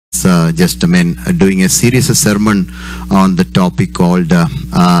doing a series of sermon on the topic called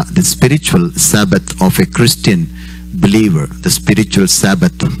the spiritual Sabbath of a Christian believer. The spiritual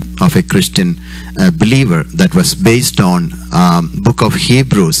Sabbath of a Christian believer, that was based on book of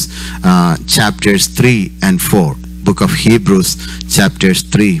Hebrews, chapters 3 and 4. Book of Hebrews, chapters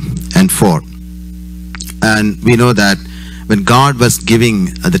 3 and 4. And we know that when God was giving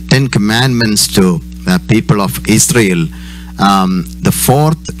the 10 commandments to the people of Israel, the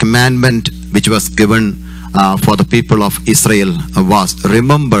fourth commandment which was given for the people of Israel was,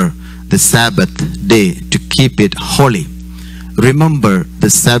 remember the Sabbath day to keep it holy. Remember the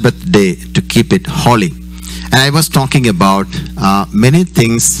Sabbath day to keep it holy. And I was talking about many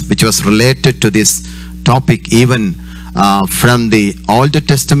things which was related to this topic, even from the Old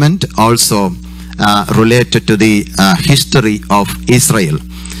Testament, also related to the history of Israel.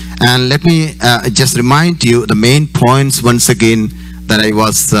 And let me just remind you the main points once again that I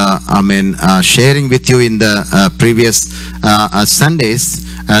was sharing with you in the previous Sundays.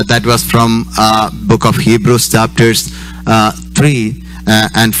 That was from book of Hebrews, chapters 3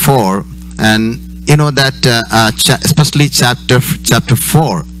 and 4. And you know that especially chapter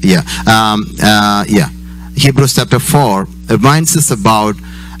 4, Hebrews chapter 4 reminds us about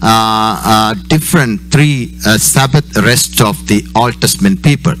different three Sabbath rest of the Old Testament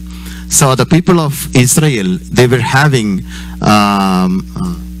people. So the people of Israel, they were having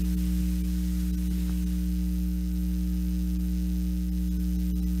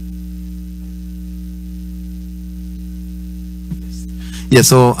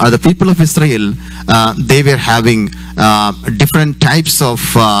so the people of Israel, they were having different types of,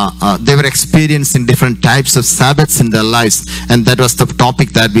 they were experiencing different types of Sabbaths in their lives, and that was the topic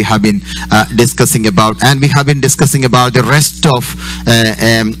that we have been discussing about. And we have been discussing about the rest of,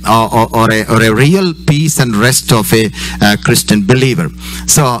 or a real peace and rest of a Christian believer.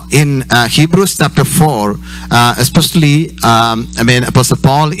 So in Hebrews chapter 4, especially, Apostle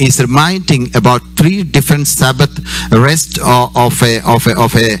Paul is reminding about three different Sabbath rest of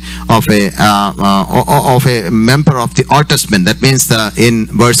a member of the Old Testament. That means in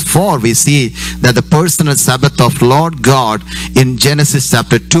verse 4 we see that the personal Sabbath of Lord God in Genesis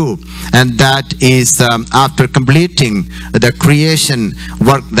chapter 2, and that is after completing the creation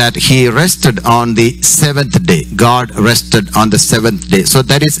work, that he rested on the seventh day. God rested on the seventh day. So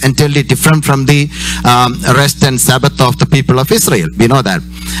that is entirely different from the rest and Sabbath of the people of Israel. We know that.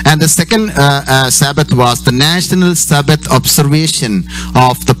 And the second Sabbath was the national Sabbath observation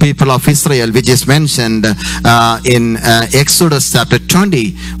of the people of Israel, which is mentioned in Exodus chapter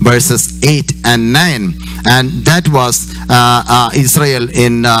 20 verses 8 and 9. And that was Israel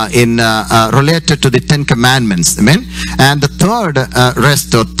in related to the 10 commandments. Amen. And the third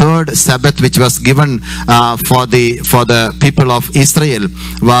rest, or third Sabbath, which was given for the people of Israel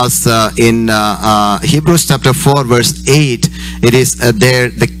was in Hebrews chapter 4 verse 8. It is there,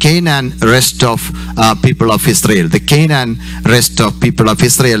 the Canaan rest of people of Israel. The Canaan rest of people of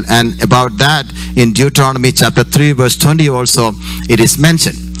Israel. And about that in Deuteronomy chapter 3 verse 20 also it is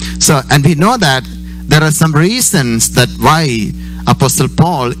mentioned. So, and we know that there are some reasons that why Apostle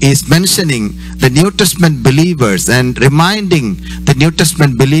Paul is mentioning the New Testament believers and reminding the New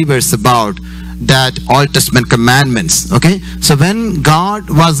Testament believers about that Old Testament commandments. Okay, so when God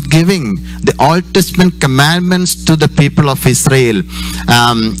was giving the Old Testament commandments to the people of Israel,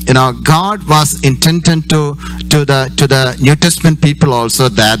 God was intended to the New Testament people also,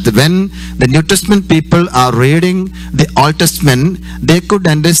 that when the New Testament people are reading the Old Testament, they could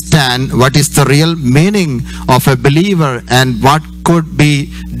understand what is the real meaning of a believer and what could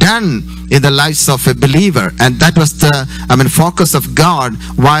be done in the lives of a believer. And that was the focus of God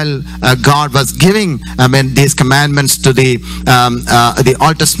while God was giving these commandments to the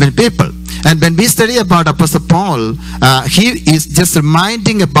Old Testament people. And when we study about Apostle Paul, he is just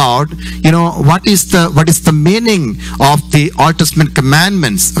reminding about what is the meaning of the Old Testament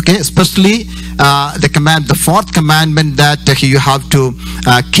commandments. Okay, especially the fourth commandment, that you have to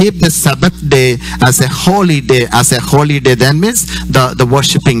keep the Sabbath day as a holy day. As a holy day, that means the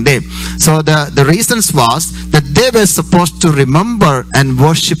worshiping day. So the reasons was that they were supposed to remember and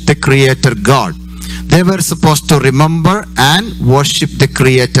worship the Creator God. They were supposed to remember and worship the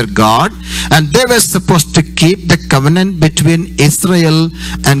Creator God, and they were supposed to keep the covenant between Israel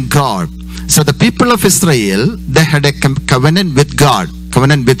and God. So the people of Israel, they had a covenant with God,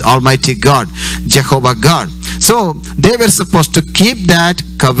 covenant with Almighty God, Jehovah God. So they were supposed to keep that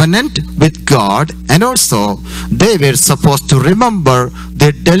covenant with God, and also they were supposed to remember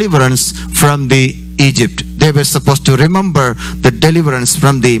their deliverance from the Egypt. They were supposed to remember the deliverance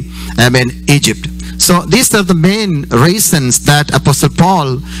from the Egypt. So these are the main reasons that Apostle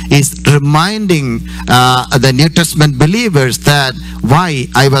Paul is reminding the New Testament believers that why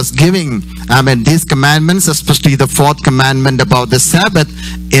I was giving these commandments, especially the fourth commandment about the Sabbath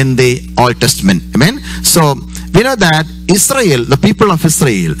in the Old Testament. Amen. So we know that Israel, the people of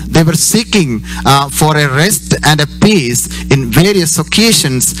Israel, they were seeking for a rest and a peace in various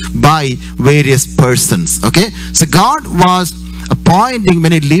occasions by various persons. Okay, so God was appointing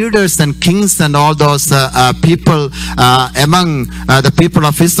many leaders and kings and all those people among the people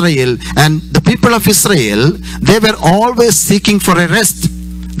of Israel. And the people of Israel, they were always seeking for a rest.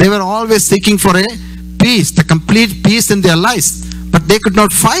 They were always seeking for a peace, the complete peace in their lives. But they could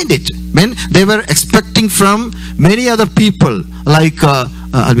not find it. When they were expecting from many other people, like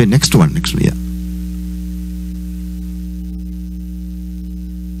I'll be next one, yeah.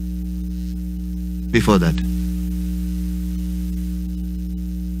 Before that,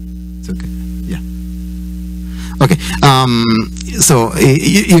 it's okay. Yeah. Okay. So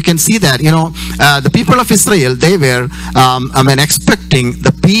you can see that the people of Israel, they were expecting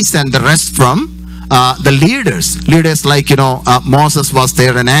the peace and the rest from the leaders like Moses was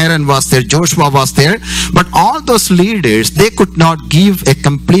there, and Aaron was there, Joshua was there, but all those leaders, they could not give a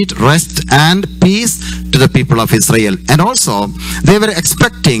complete rest and peace to the people of Israel. And also they were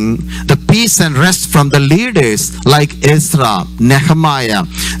expecting the peace and rest from the leaders like Ezra, Nehemiah,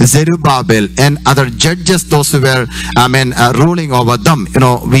 Zerubbabel, and other judges, those who were ruling over them.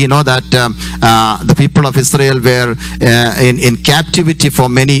 We know that the people of Israel were in captivity for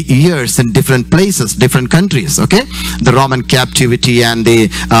many years in different places, different countries. Okay, the Roman captivity and the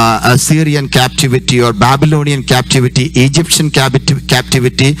Assyrian captivity or Babylonian captivity, Egyptian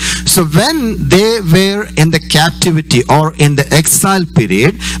captivity. So when they were in the captivity or in the exile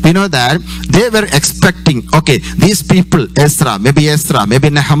period, we know that they were expecting, okay, these people, Ezra, maybe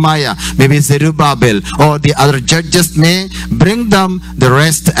Nehemiah, maybe Zerubbabel, or the other judges may bring them the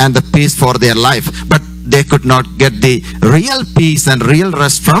rest and the peace for their life, but they could not get the real peace and real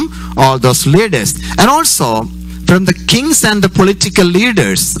rest from all those leaders. And also from the kings and the political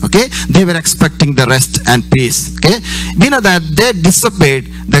leaders, okay, they were expecting the rest and peace. Okay, we know that they disobeyed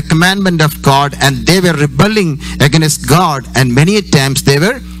the commandment of God and they were rebelling against God, and many times they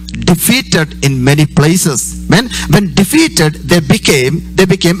were defeated in many places. When defeated, they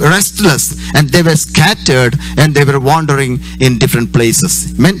became restless, and they were scattered, and they were wandering in different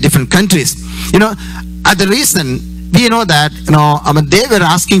places, different countries. The reason we know that they were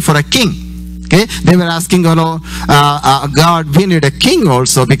asking for a king. Okay, they were asking, God, we need a king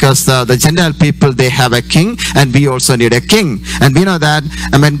also, because the Gentile people, they have a king, and we also need a king. And we know that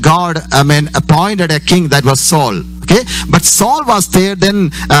God appointed a king, that was Saul. Okay, but Saul was there,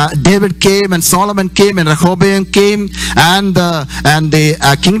 then David came, and Solomon came, and Rehoboam came, and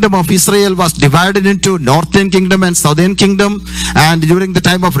the kingdom of Israel was divided into northern kingdom and southern kingdom. And during the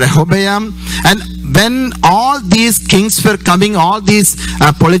time of Rehoboam, and when all these kings were coming, all these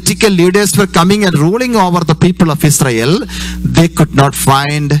political leaders were coming and ruling over the people of Israel, they could not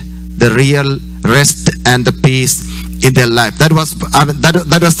find the real rest and the peace in their life. That was the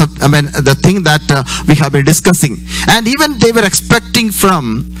thing that we have been discussing. And even they were expecting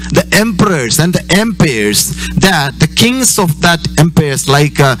from the emperors and the empires, that the kings of that empires,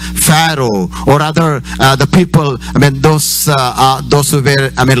 like Pharaoh or other the people, those who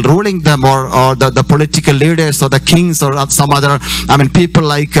were ruling them, or the political leaders or the kings or some other people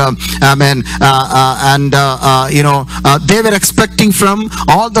like they were expecting from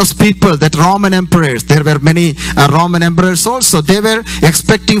all those people, that Roman emperors, there were many Roman emperors also, they were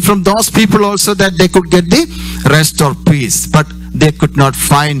expecting from those people also that they could get the rest or peace, but they could not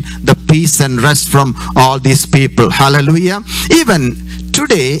find the peace and rest from all these people. Hallelujah. Even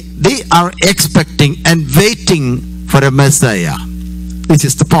today they are expecting and waiting for a Messiah. This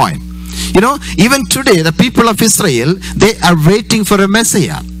is the point. Even today the people of Israel, they are waiting for a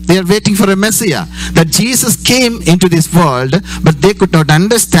Messiah. They are waiting for a Messiah, that Jesus came into this world, but they could not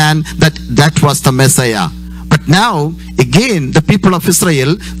understand that that was the Messiah. But now, again, the people of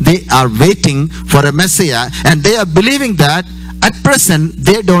Israel, they are waiting for a Messiah, and they are believing that at present,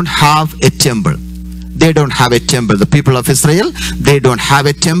 they don't have a temple. They don't have a temple. The people of Israel, they don't have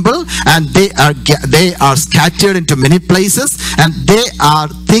a temple, and they are scattered into many places, and they are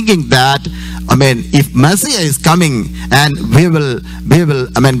thinking that, if Messiah is coming, and we will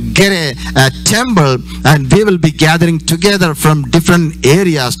get a temple, and we will be gathering together from different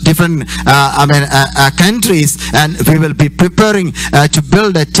areas, different countries, and we will be preparing to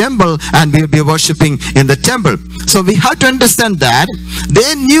build a temple, and we will be worshiping in the temple. So we have to understand that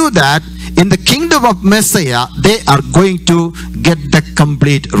they knew that in the kingdom of Messiah, they are going to get the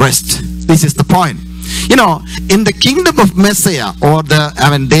complete rest. This is the point. You know, in the kingdom of Messiah, or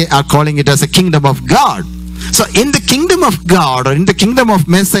they are calling it as a kingdom of God. So in the kingdom of God, or in the kingdom of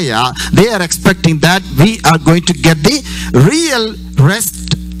Messiah, they are expecting that we are going to get the real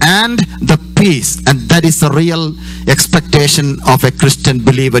rest and the peace. And that is the real expectation of a Christian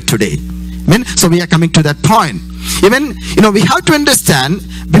believer today. Amen. So we are coming to that point. Even, we have to understand,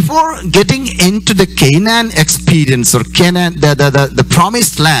 before getting into the Canaan experience, or Canaan, the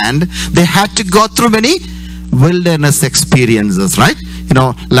promised land, they had to go through many wilderness experiences, right?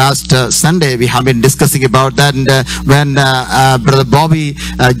 Last Sunday we have been discussing about that, and when Brother Bobby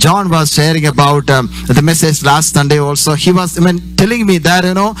John was sharing about the message last Sunday also, he was telling me that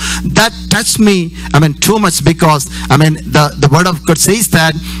that touched me too much, because the word of God says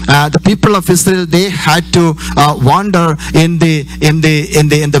that the people of Israel, they had to wander in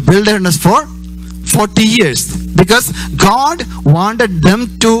the wilderness for 40 years, because God wanted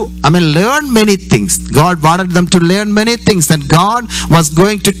them to learn many things. God wanted them to learn many things, and God was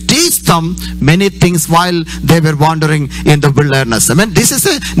going to teach them many things while they were wandering in the wilderness. This is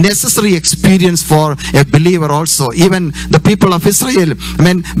a necessary experience for a believer also. Even the people of Israel,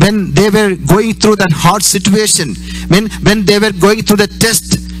 when they were going through that hard situation, when they were going through the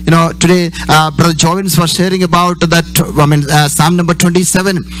test. Today Brother Jovins was sharing about that Psalm number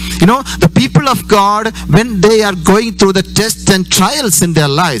 27. The people of God, when they are going through the tests and trials in their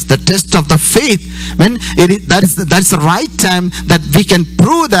lives, the test of the faith, that's the right time that we can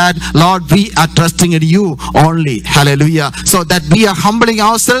prove that, Lord, we are trusting in you only. Hallelujah. So that we are humbling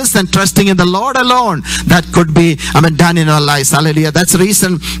ourselves and trusting in the Lord alone. That could be done in our lives. Hallelujah. That's the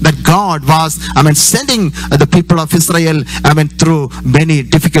reason that God was sending the people of Israel through many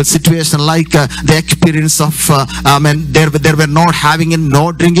difficult situation, like the experience of they were not having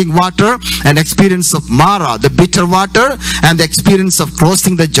no drinking water, and experience of Mara, the bitter water, and the experience of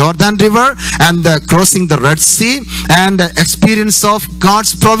crossing the Jordan River, and crossing the Red Sea, and the experience of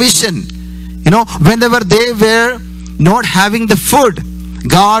God's provision. Whenever they were not having the food,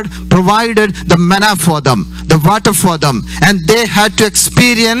 God provided the manna for them, the water for them, and they had to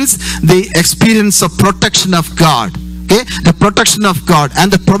experience the experience of protection of God. Okay? The protection of God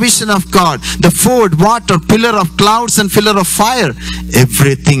and the provision of God, the food, water, pillar of clouds and pillar of fire,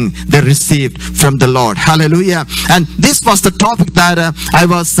 everything they received from the Lord. Hallelujah. And this was the topic that I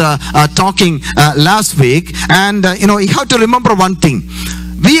was talking last week. And you have to remember one thing.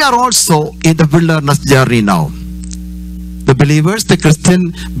 We are also in the wilderness journey now. The believers, the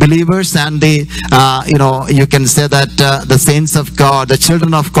Christian believers, and the you can say that the saints of God, the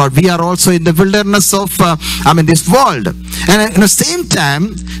children of God, we are also in the wilderness of this world, and at the same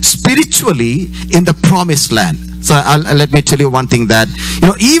time spiritually in the promised land. So let me tell you one thing, that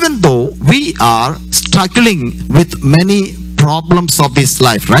even though we are struggling with many problems of this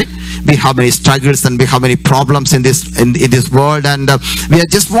life, right? We have many struggles and we have many problems in this world, and we are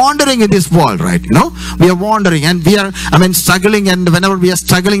just wandering in this world, right? We are wandering, and we are struggling, and whenever we are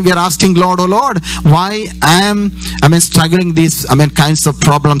struggling, we are asking Lord, oh Lord, why I am struggling these kinds of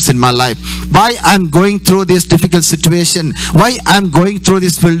problems in my life, why I'm going through this difficult situation, why I'm going through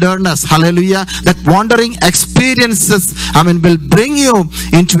this wilderness. Hallelujah. That wandering experiences will bring you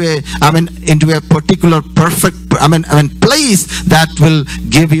into a particular perfect place that will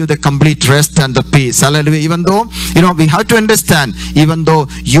give you the complete rest and the peace. Hallelujah. Even though we have to understand, even though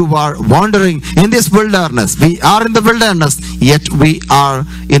you are wandering in this wilderness, we are in the wilderness, yet we are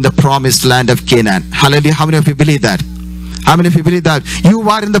in the promised land of Canaan. Hallelujah. How many of you believe that? How many of you believe that you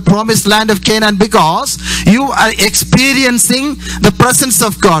are in the promised land of Canaan, because you are experiencing the presence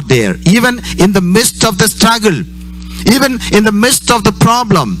of God there, even in the midst of the struggle, even in the midst of the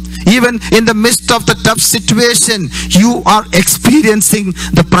problem, even in the midst of the tough situation? You are experiencing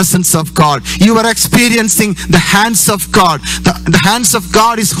the presence of God. You are experiencing the hands of God. The hands of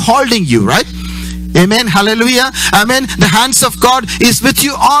God is holding you, right? Amen. Hallelujah. Amen. The hands of God is with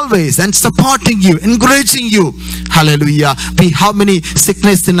you always and supporting you, encouraging you. Hallelujah. We have many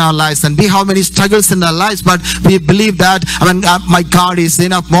sickness in our lives, and we have many struggles in our lives, but we believe that my God is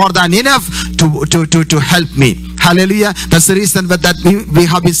enough, more than enough to help me. Hallelujah. That's the reason that we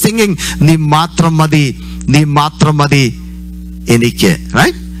have been singing, Ni matram madi enike,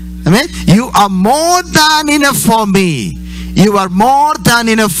 right? Amen. You are more than enough for me. You are more than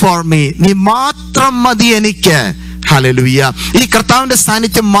enough for me. Ni matram madi enike. Hallelujah. ഈ കർത്താവിന്റെ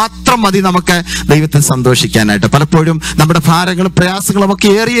സാന്നിധ്യം മാത്രം മതി നമുക്ക് ദൈവത്തിൽ സന്തോഷിക്കാനായിട്ട്. പലപ്പോഴും നമ്മുടെ ഭാരങ്ങളും പ്രയാസങ്ങളും ഒക്കെ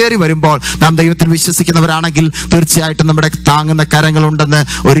ഏറി വരുമ്പോൾ നാം ദൈവത്തിൽ വിശ്വസിക്കുന്നവരാണെങ്കിൽ തീർച്ചയായിട്ടും നമ്മുടെ താങ്ങുന്ന കരങ്ങളുണ്ടെന്ന്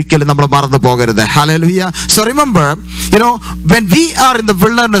ഒരിക്കലും നമ്മൾ മറന്നു പോകരുത്. Hallelujah. So remember, when we are in the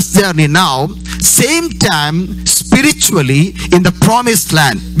wilderness journey now, same time spiritually in the promised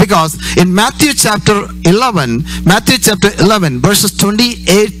land. Because in Matthew chapter 11 verses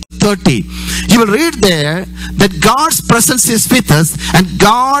 28-30, you will read there that God's presence is with us, and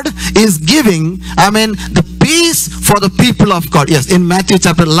God is giving, the peace for the people of God. Yes, in Matthew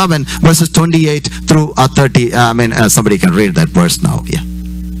chapter 11 verses 28 through 30. Somebody can read that verse now. Yeah.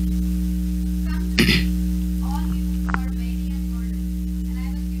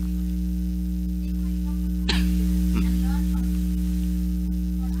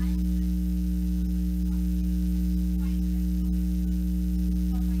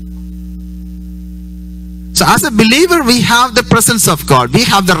 So as a believer, we have the presence of God. We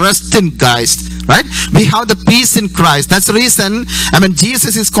have the rest in Christ, right? We have the peace in Christ. That's the reason,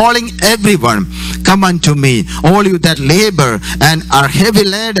 Jesus is calling everyone, come unto me, all you that labor and are heavy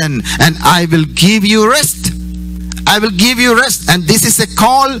laden, and I will give you rest. I will give you rest. And this is a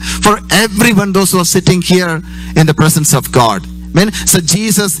call for everyone, those who are sitting here in the presence of God. So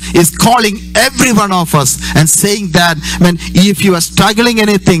Jesus is calling every one of us and saying that, if you are struggling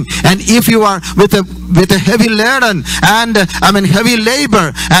anything, and if you are with a heavy laden and heavy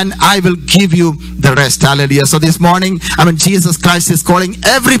labor, and I will give you the rest. Hallelujah. So this morning, Jesus Christ is calling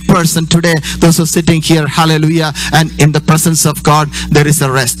every person today, those who are sitting here, hallelujah, and in the presence of God there is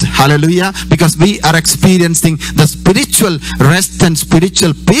a rest. Hallelujah. Because we are experiencing the spiritual rest and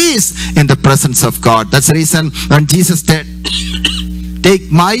spiritual peace in the presence of God. That's the reason when Jesus said,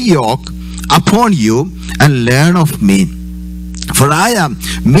 take my yoke upon you and learn of me, for I am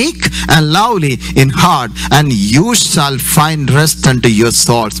meek and lowly in heart, and you shall find rest unto your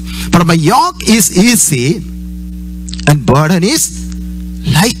souls. For my yoke is easy and burden is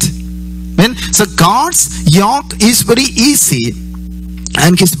light. So God's yoke is very easy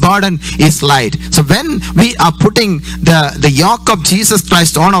and his burden is light. So when we are putting the yoke of Jesus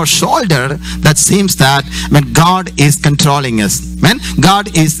Christ on our shoulder, that seems that God is controlling us.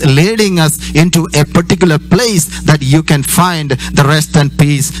 God is leading us into a particular place that you can find the rest and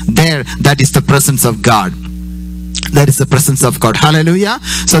peace there. That is the presence of God. That is the presence of God. Hallelujah.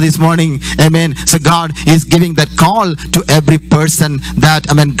 So this morning, amen. So God is giving that call to every person that,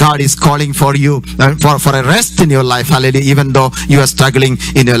 God is calling for you for a rest in your life. Hallelujah. Even though you are struggling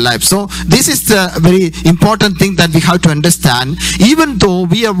in your life. So this is the very important thing that we have to understand. Even though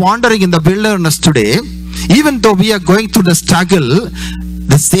we are wandering in the wilderness today, even though we are going through the struggle,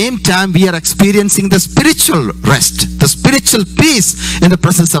 the same time we are experiencing the spiritual rest, the spiritual peace in the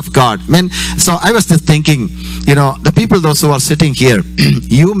presence of God. So I was just thinking, the people, those who are sitting here,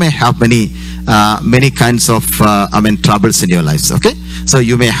 you may have many kinds of troubles in your lives. Okay, so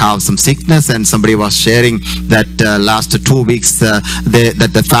you may have some sickness, and somebody was sharing that last 2 weeks that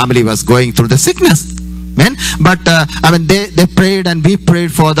the family was going through the sickness. But they prayed, and we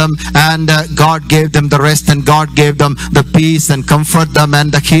prayed for them, and God gave them the rest, and God gave them the peace and comfort them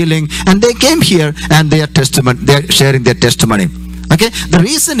and the healing, and they came here and they are sharing their testimony. Okay, the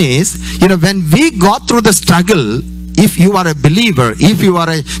reason is, when we go through the struggle, if you are a believer, if you are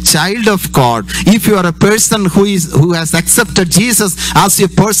a child of God, if you are a person who has accepted Jesus as your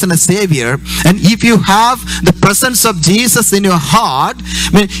personal savior, and if you have the presence of Jesus in your heart,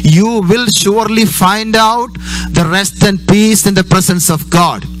 you will surely find out the rest and peace in the presence of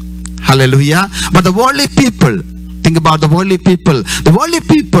God. Hallelujah. But the worldly people, think about the worldly people. The worldly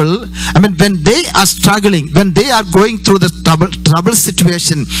people, when they are struggling, when they are going through the trouble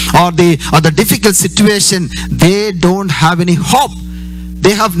situation or the difficult situation, they don't have any hope.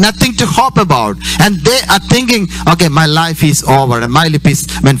 They have nothing to hope about, and they are thinking, okay, my life is over, and my life is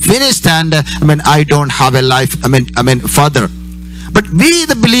finished, and I don't have a life further. But we,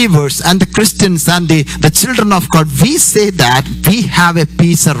 the believers and the Christians and the children of God, we say that we have a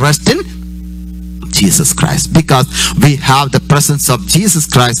peace and rest in Jesus Christ, because we have the presence of Jesus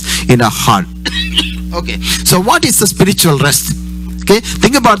Christ in our heart. Okay, so what is the spiritual rest? Okay,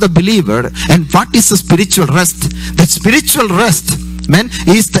 think about the believer, and what is the spiritual rest? The spiritual rest,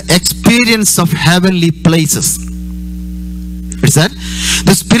 is the experience of heavenly places. Is that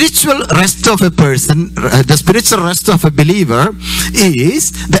the spiritual rest of a person, the spiritual rest of a believer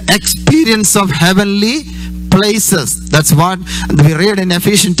is the experience of heavenly places. That's what we read in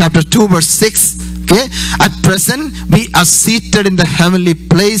Ephesians chapter 2 verse 6. Okay, at present we are seated in the heavenly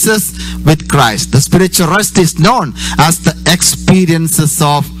places with Christ. The spiritual rest is known as the experiences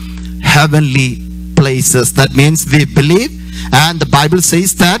of heavenly places. That means we believe, and the Bible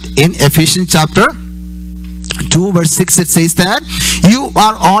says that in Ephesians chapter 2 verse 6, it says that you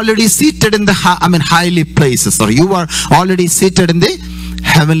are already seated in the highly places, or you are already seated in the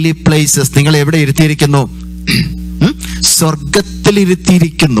heavenly places. Ningal evide irithirikkunnu? Sorgathil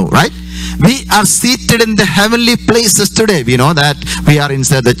irithirikkunnu, right? we are seated in the heavenly places today. We know that we are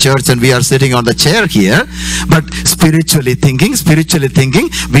inside the church and we are sitting on the chair here. But spiritually thinking,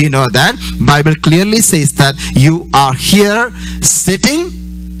 we know that Bible clearly says that you are here sitting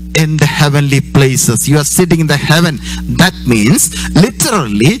in the heavenly places. You are sitting in the heaven. That means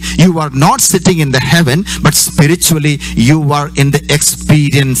literally you are not sitting in the heaven, but spiritually you are in the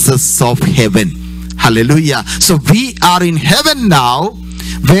experiences of heaven. Hallelujah. So we are in heaven now,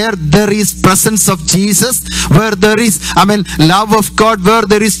 where there is presence of Jesus, where there is, love of God, where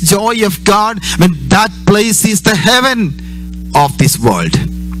there is joy of God. That place is the heaven of this world.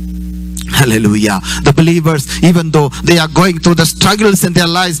 Hallelujah. The believers, even though they are going through the struggles in their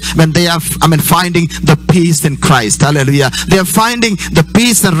lives, when they are finding the peace in Christ. Hallelujah. They are finding the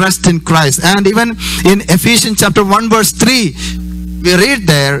peace and rest in Christ. And even in Ephesians chapter 1 verse 3, we read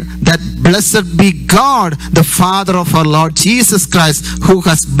there that blessed be God, the Father of our Lord Jesus Christ, who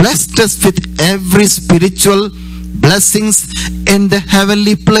has blessed us with every spiritual blessings in the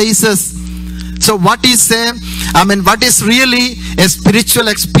heavenly places. So what is what is really a spiritual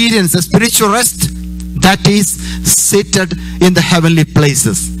experience, a spiritual rest? That is seated in the heavenly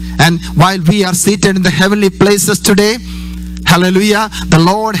places. And while we are seated in the heavenly places today, hallelujah, the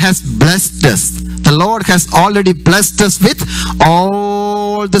Lord has blessed us. The Lord has already blessed us with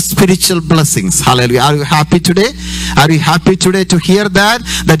all the spiritual blessings. Hallelujah. Are you happy today? Are you happy today to hear that?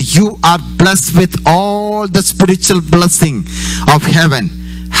 That you are blessed with all the spiritual blessing of heaven.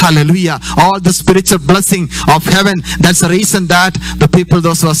 Hallelujah. All the spiritual blessing of heaven. That's the reason that the people,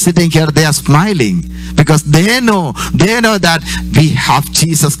 those who are sitting here, they are smiling. Because they know that we have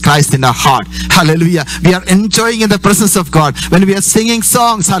Jesus Christ in our heart. Hallelujah. We are enjoying in the presence of God. When we are singing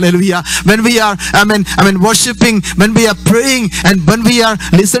songs, hallelujah. When we are, worshiping, when we are praying, and when we are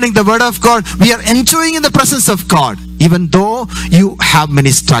listening the word of God, we are enjoying in the presence of God. Even though you have many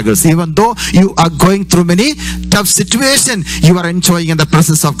struggles, even though you are going through many tough situations, you are enjoying in the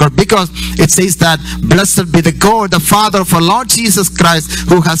presence of God, because it says that blessed be the God, the Father of our Lord Jesus Christ,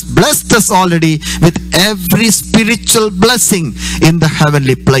 who has blessed us already with every spiritual blessing in the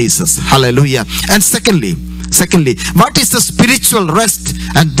heavenly places. Hallelujah. And secondly, what is the spiritual rest?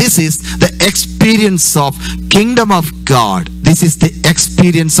 And this is the experience of kingdom of God. This is the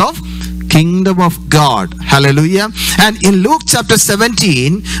experience of kingdom of God. Hallelujah. And in Luke chapter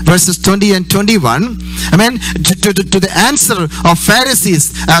 17 verses 20 and 21, to the answer of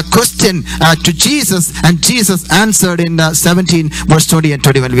Pharisees question to Jesus, and Jesus answered in 17 verse 20 and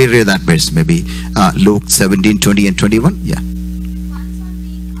 21. We read that verse, maybe Luke 17 20 and 21. Yeah.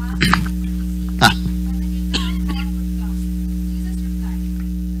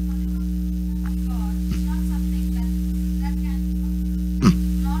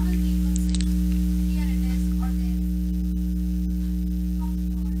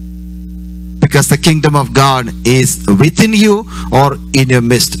 Because the kingdom of God is within you or in your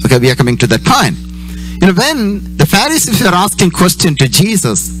midst. Okay, we are coming to that point. When the Pharisees were asking questions to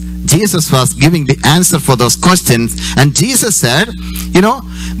Jesus, Jesus was giving the answer for those questions. And Jesus said,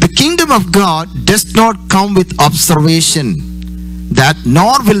 the kingdom of God does not come with observation, that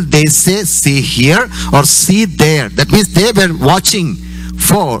nor will they say, see here or see there. That means they were watching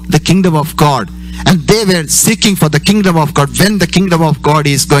for the kingdom of God. And they were seeking for the kingdom of God, when the kingdom of God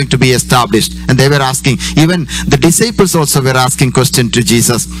is going to be established. And they were asking, even the disciples also were asking questions to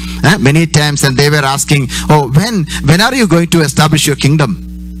Jesus many times. And they were asking, when are you going to establish your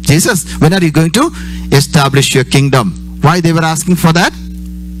kingdom? Jesus, when are you going to establish your kingdom? Why they were asking for that?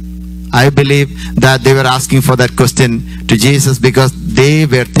 I believe that they were asking for that question to Jesus because they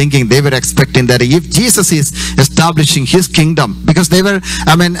were thinking, they were expecting that if Jesus is establishing his kingdom, because they were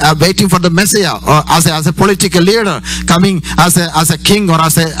waiting for the Messiah, or as a political leader coming as a king, or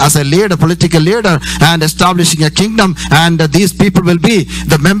as a leader, political leader, and establishing a kingdom, and these people will be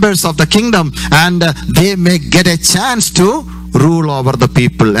the members of the kingdom, and they may get a chance to rule over the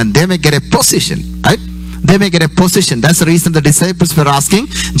people, and they may get a position, right? They may get a position. That's the reason the disciples were asking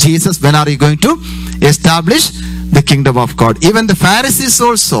Jesus, when are you going to establish the kingdom of God? Even the Pharisees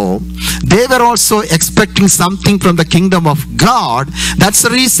also, they were also expecting something from the kingdom of God. That's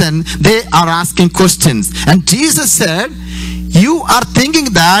the reason they are asking questions. And Jesus said, you are thinking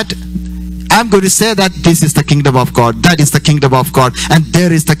that I'm going to say that this is the kingdom of God, that is the kingdom of God, and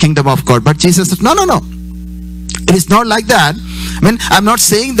there is the kingdom of God. But Jesus said, no. It is not like that. I'm not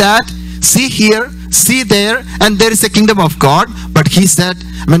saying that, see here, see there, and there is a kingdom of God. But he said,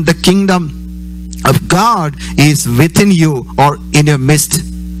 the kingdom of God is within you or in your midst.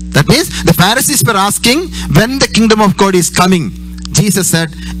 That means the Pharisees were asking when the kingdom of God is coming. Jesus said,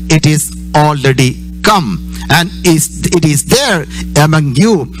 it is already come, and it is there among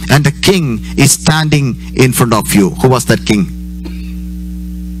you, and the king is standing in front of you. Who was that king?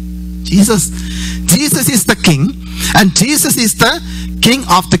 Jesus. Jesus is the king, and Jesus is the king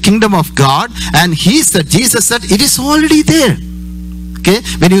of the kingdom of God, and Jesus said it is already there. Okay,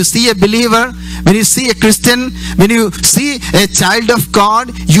 when you see a believer, when you see a Christian, when you see a child of God,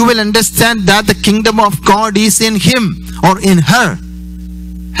 you will understand that the kingdom of God is in him or in her.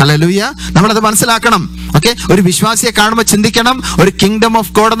 Hallelujah. നമ്മളത് മനസ്സിലാക്കണം. Okay, ഒരു വിശ്വാസിയെ കാണുമ്പോൾ ചിന്തിക്കണം, ഒരു kingdom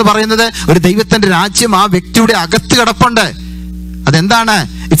of God എന്ന് പറയുന്നത് ഒരു ദൈവത്തിന്റെ രാജ്യം ആ വ്യക്തിയുടെ അകത്ത് കിടപ്പുണ്ട്. അതെന്താണ്?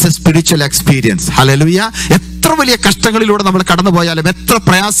 It's A spiritual experience. Hallelujah. എത്ര വലിയ കഷ്ടങ്ങളിലൂടെ നമ്മൾ കടന്നു പോയാലും, എത്ര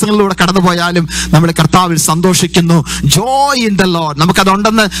പ്രയാസങ്ങളിലൂടെ കടന്നു പോയാലും നമ്മൾ കർത്താവിൽ സന്തോഷിക്കുന്നു. Joy in the Lord.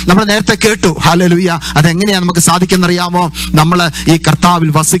 നമുക്കതുണ്ടെന്ന് നമ്മൾ നേരത്തെ കേട്ടു. ഹല്ലേലൂയ. അതെങ്ങനെയാണ് നമുക്ക് സാധിക്കുന്നറിയാമോ? നമ്മൾ ഈ കർത്താവിൽ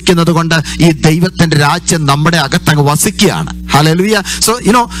വസിക്കുന്നത് കൊണ്ട് ഈ ദൈവത്തിന്റെ രാജ്യം നമ്മുടെ അകത്തങ്ങ് വസിക്കുകയാണ്. Hallelujah. So,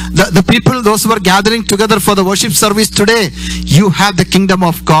 the people, those who are gathering together for the worship service today, you have the kingdom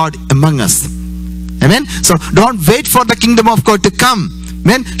of God among us. Amen. So, don't wait for the kingdom of God to come.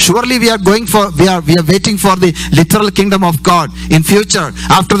 Amen. Surely we are waiting for the literal kingdom of God in future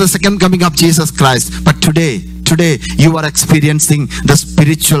after the second coming of Jesus Christ. But today you are experiencing the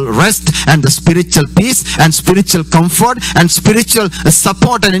spiritual rest and the spiritual peace and spiritual comfort and spiritual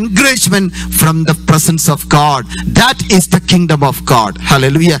support and encouragement from the presence of God. That is the kingdom of God.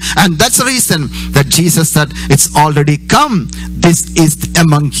 Hallelujah. And that's the reason that Jesus said it's already come. This is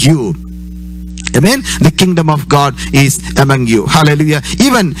among you. Amen. The kingdom of God is among you. Hallelujah.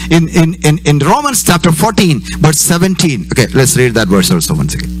 Even in Romans chapter 14 verse 17. Okay, let's read that verse also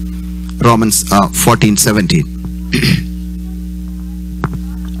once again. Romans 14:17.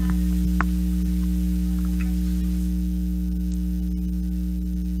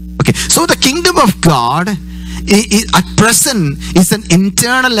 Okay, so the kingdom of God at present is an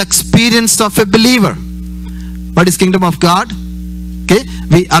internal experience of a believer. What is kingdom of God? Okay,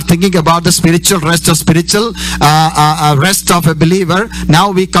 we are thinking about the spiritual rest or spiritual rest of a believer. Now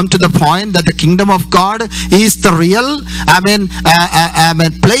we come to the point that the kingdom of God is the real,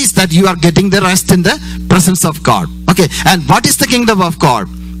 place that you are getting the rest in the presence of God. Okay, and what is the kingdom of God?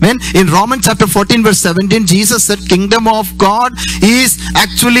 When in Romans chapter 14 verse 17, Jesus said kingdom of God is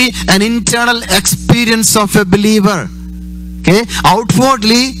actually an internal experience of a believer. Okay,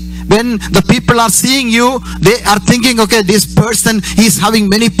 outwardly, when the people are seeing you, they are thinking, okay, this person is having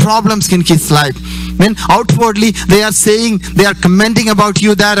many problems in his life. When outwardly they are saying, they are commenting about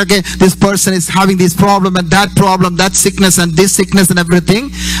you that, okay, this person is having this problem and that problem, that sickness and this sickness and everything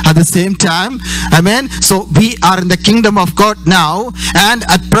at the same time. Amen. So we are in the kingdom of God now, and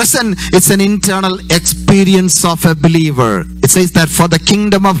at present it's an internal experience of a believer. It says that for the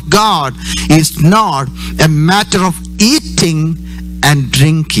kingdom of God is not a matter of eating and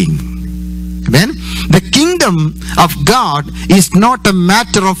drinking. Amen. The kingdom of God is not a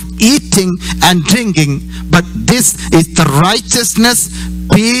matter of eating and drinking, but this is the righteousness,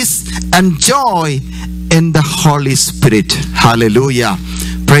 peace and joy in the Holy Spirit. Hallelujah.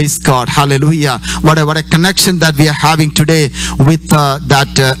 Praise God. Hallelujah. What a connection that we are having today with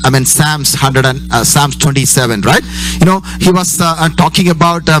Psalms 27, right? He was talking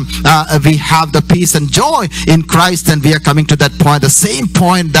about we have the peace and joy in Christ, and we are coming to that point, the same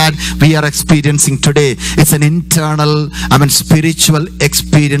point that we are experiencing today. It's an internal, spiritual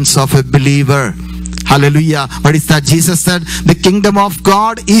experience of a believer. Hallelujah. What is that? Jesus said the kingdom of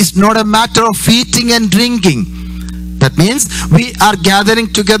God is not a matter of eating and drinking. That means we are gathering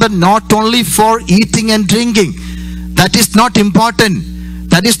together not only for eating and drinking. That is not important.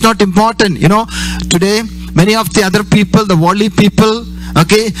 That is not important. Today many of the other people, the worldly people,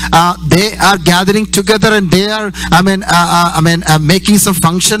 okay, they are gathering together and they are making some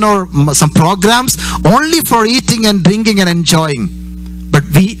function or some programs only for eating and drinking and enjoying. But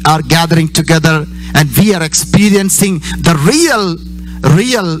we are gathering together and we are experiencing the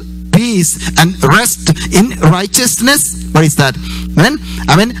real peace and rest in righteousness. What is that?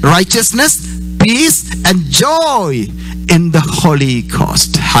 Righteousness, peace and joy in the Holy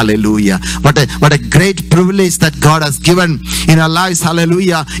Ghost. Hallelujah. What a great privilege that God has given in our lives.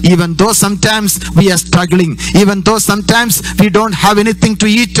 Hallelujah. Even though sometimes we are struggling, even though sometimes we don't have anything to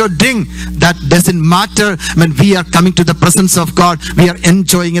eat or drink, that doesn't matter. When we are coming to the presence of God, we are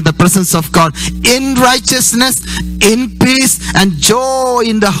enjoying in the presence of God in righteousness, in peace and joy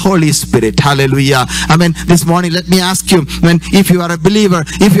in the Holy Spirit. Hallelujah. This morning let me ask you, if you are a believer,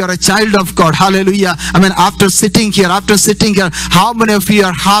 if you are a child of God, hallelujah, after sitting here, how many of you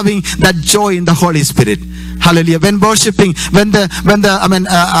are having that joy in the Holy Spirit? Hallelujah. When worshiping, when the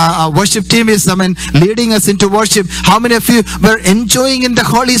worship team is leading us into worship, how many of you were enjoying in the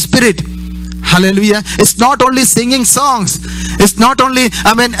Holy Spirit? Hallelujah. It's not only singing songs. It's not only,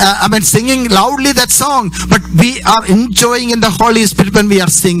 singing loudly that song, but we are enjoying in the Holy Spirit when we are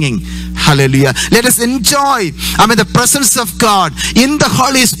singing. Hallelujah. Let us enjoy, the presence of God in the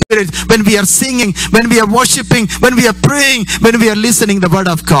Holy Spirit when we are singing, when we are worshiping, when we are praying, when we are listening the word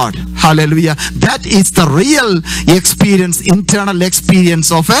of God. Hallelujah. That is the real experience, internal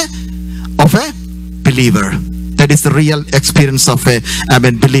experience of a believer. That is the real experience of a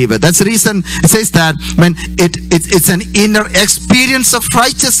believer. That's the reason it says that it's an inner experience of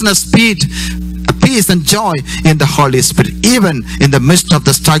righteousness, peace and joy in the Holy Spirit, even in the midst of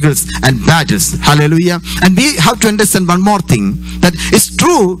the struggles and battles. Hallelujah. And we have to understand one more thing, that it's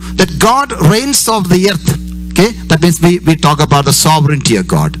true that God reigns over the earth. Okay, that means we talk about the sovereignty of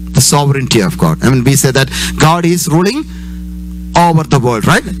God. The sovereignty of God. We say that God is ruling over the world,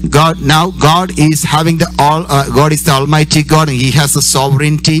 right? God is having God is the Almighty God, and He has the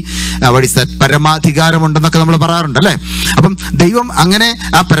sovereignty. What is that? Paramadhigaram undennokke nammal paraarundu alle. Appam Devam angane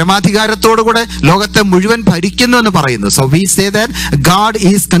aa paramadhigarathodu kude lokathe muzhuvan bharikkunnu ennu parayunnu. So we say that God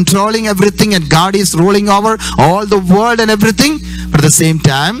is controlling everything and God is ruling over all the world and everything. But at the same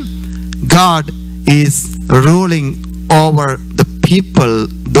time, God is ruling over the people,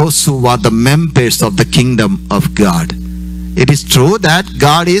 those who are the members of the kingdom of God. It is true that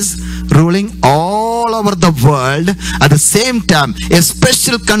God is ruling all over the world. At the same time, a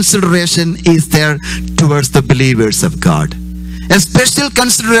special consideration is there towards the believers of God. A special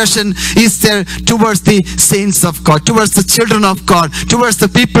consideration is there towards the saints of God, towards the children of God, towards the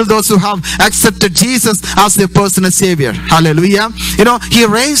people, those who have accepted Jesus as their personal Savior. Hallelujah. He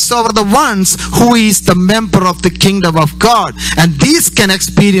reigns over the ones who is the member of the kingdom of God. And these can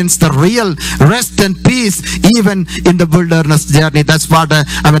experience the real rest and peace even in the wilderness journey. That's what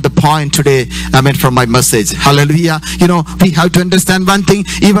the point today, from my message. Hallelujah. We have to understand one thing,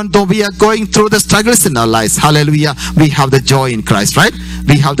 even though we are going through the struggles in our lives, hallelujah, we have the joy in Christ, right?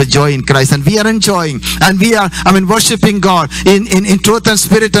 We have the joy in Christ, and we are enjoying, and we are worshiping God in truth and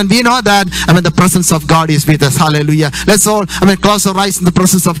spirit, and we know that the presence of God is with us. Hallelujah. Let's all close our eyes in the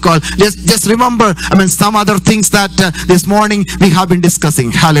presence of God. Just remember some other things that this morning we have been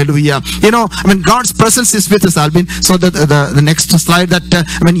discussing. Hallelujah. God's presence is with us, Alvin. So the next slide that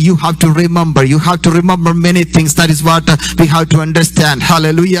you have to remember many things. That is what we have to understand.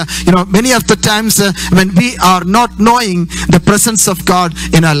 Hallelujah. Many of the times when we are not knowing the presence of God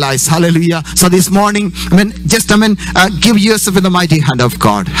in our lives. Hallelujah. So this morning, give yourself in the mighty hand of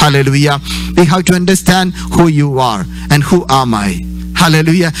God. Hallelujah. We have to understand who you are and who am I.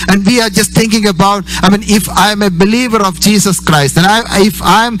 Hallelujah. And we are just thinking about, if I am a believer of Jesus Christ, and if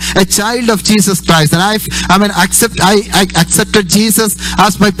I am a child of Jesus Christ, and I accepted Jesus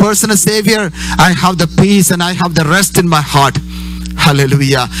as my personal Savior, I have the peace and I have the rest in my heart.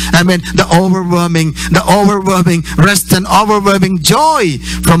 Hallelujah. The overwhelming rest and overwhelming joy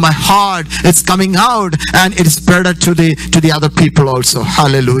from my heart, it's coming out and it's spread to the other people also.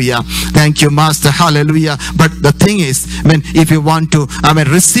 Hallelujah. Thank you, Master. Hallelujah. But the thing is, if you want to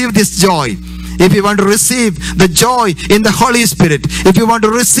receive this joy, if you want to receive the joy in the Holy Spirit, if you want to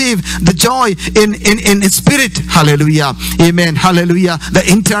receive the joy in spirit, hallelujah, amen, hallelujah, the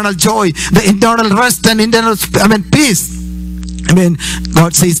internal joy, the internal rest and internal peace,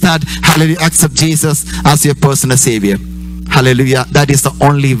 God says that, hallelujah, accept Jesus as your personal Savior. Hallelujah. That is the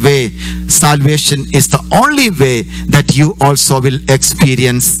only way. Salvation is the only way that you also will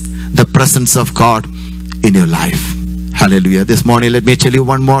experience the presence of God in your life. Hallelujah. This morning, let me tell you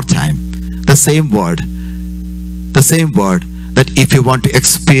one more time. The same word, that if you want to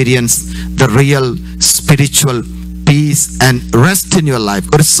experience the real spiritual peace and rest in your life,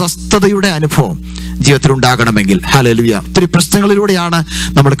 or സ്വസ്ഥതയുടെ അനുഭവം ജീവിതത്തിൽ ഉണ്ടാകണമെങ്കിൽ, hallelujah, ഒത്തിരി പ്രശ്നങ്ങളിലൂടെയാണ്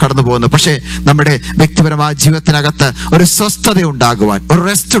നമ്മൾ കടന്നു പോകുന്നത്. പക്ഷേ നമ്മുടെ വ്യക്തിപരമായ ജീവിതത്തിനകത്ത് ഒരു സ്വസ്ഥത ഉണ്ടാകുവാൻ, ഒരു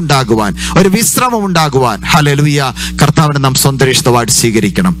റെസ്റ്റ് ഉണ്ടാകുവാൻ, ഒരു വിശ്രമം ഉണ്ടാകുവാൻ, ഹല്ലേലൂയ, കർത്താവിനെ നാം സ്വന്തരക്ഷിതമായിട്ട്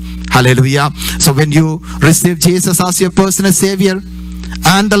സ്വീകരിക്കണം. Hallelujah. So when you receive Jesus as your personal Savior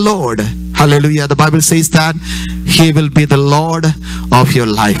and the Lord, hallelujah, the Bible says that He will be the Lord of your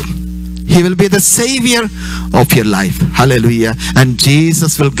life. He will be the Savior of your life. Hallelujah. And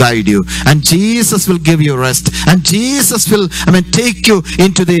Jesus will guide you. And Jesus will give you rest. And Jesus will, take you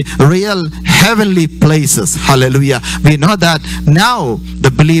into the real heavenly places. Hallelujah. We know that now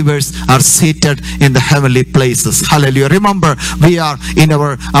the believers are seated in the heavenly places. Hallelujah. Remember, we are in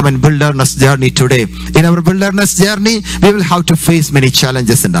our, wilderness journey today. In our wilderness journey, we will have to face many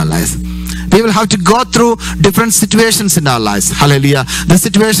challenges in our lives. We will have to go through different situations in our lives. Hallelujah. The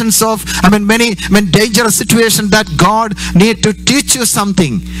situations of, many dangerous situations that God need to teach you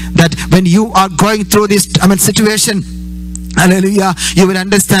something. That when you are going through this, situation, Hallelujah. You will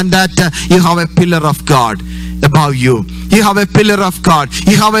understand that you have a pillar of God above you. You have a pillar of God.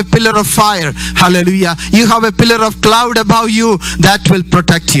 You have a pillar of fire. Hallelujah. You have a pillar of cloud above you that will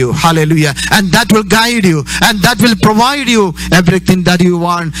protect you. Hallelujah. And that will guide you. And that will provide you everything that you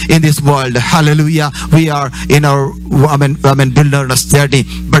want in this world. Hallelujah. We are in our wilderness journey,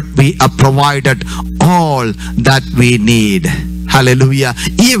 but we are provided all that we need. Hallelujah.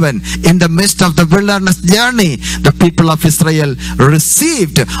 Even in the midst of the wilderness journey, the people of Israel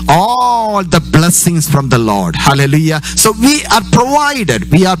received all the blessings from the Lord. Hallelujah. So we are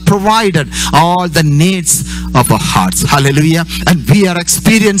provided. We are provided all the needs of our hearts. Hallelujah. And we are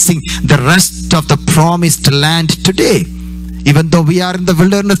experiencing the rest of the promised land today. Even though we are in the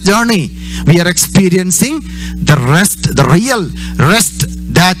wilderness journey, we are experiencing the rest, the real rest.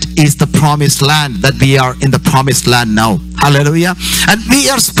 That is the promised land, that we are in the promised land now. Hallelujah. And we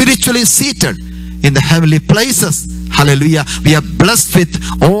are spiritually seated in the heavenly places. Hallelujah. We are blessed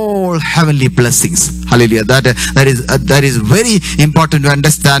with all heavenly blessings. Hallelujah. That is very important to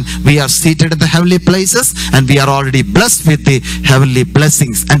understand. We are seated in the heavenly places and we are already blessed with the heavenly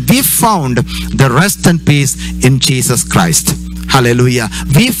blessings. And we found the rest and peace in Jesus Christ. Hallelujah.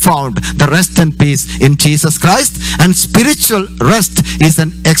 We found the rest and peace in Jesus Christ, and spiritual rest is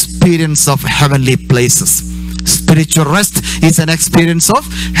an experience of heavenly places. Spiritual rest is an experience of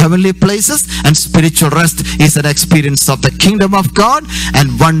heavenly places, and spiritual rest is an experience of the kingdom of God.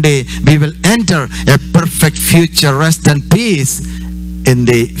 And one day we will enter a perfect future rest and peace in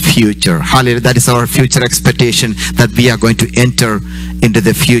the future. Hallelujah. That is our future expectation, that we are going to enter into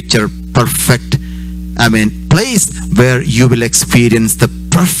the future perfect place where you will experience the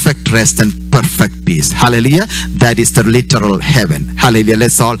perfect rest and perfect peace. Hallelujah. That is the literal heaven. Hallelujah.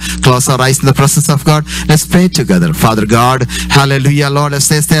 Let's all close our eyes in the presence of God. Let's pray together. Father God, hallelujah, Lord, as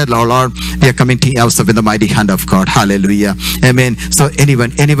they said, Lord, we are committing ourselves in the mighty hand of God. Hallelujah. Amen. So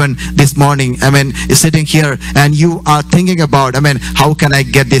anyone this morning, is sitting here and you are thinking about, how can I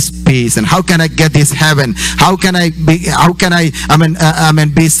get this peace, and how can I get this heaven? How can I be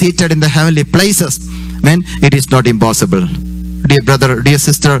seated in the heavenly places? It is not impossible. Dear brother, dear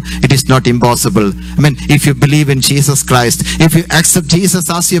sister, it is not impossible. If you believe in Jesus Christ, if you accept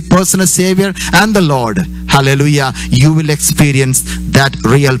Jesus as your personal Savior and the Lord, hallelujah, you will experience that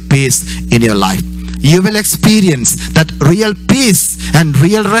real peace in your life. You will experience that real peace and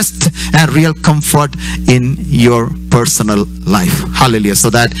real rest and real comfort in your personal life. Hallelujah. So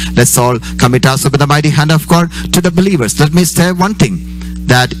that let's all commit ourselves in the mighty hand of God to the believers. Let me say one thing,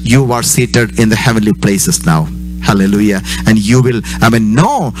 that you are seated in the heavenly places now. Hallelujah. And you will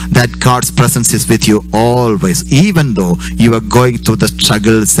know that God's presence is with you always, even though you are going through the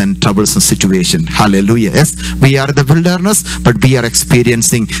struggles and troublesome situation. Hallelujah. Yes, we are in the wilderness, but we are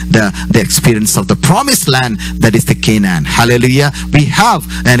experiencing the experience of the promised land, that is the Canaan. Hallelujah. We have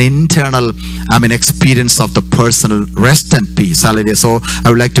an internal experience of the personal rest and peace. Hallelujah. So I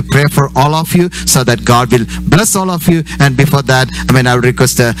would like to pray for all of you, so that God will bless all of you. And before that, I would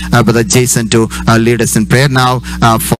request Brother Jason to lead us in prayer now. For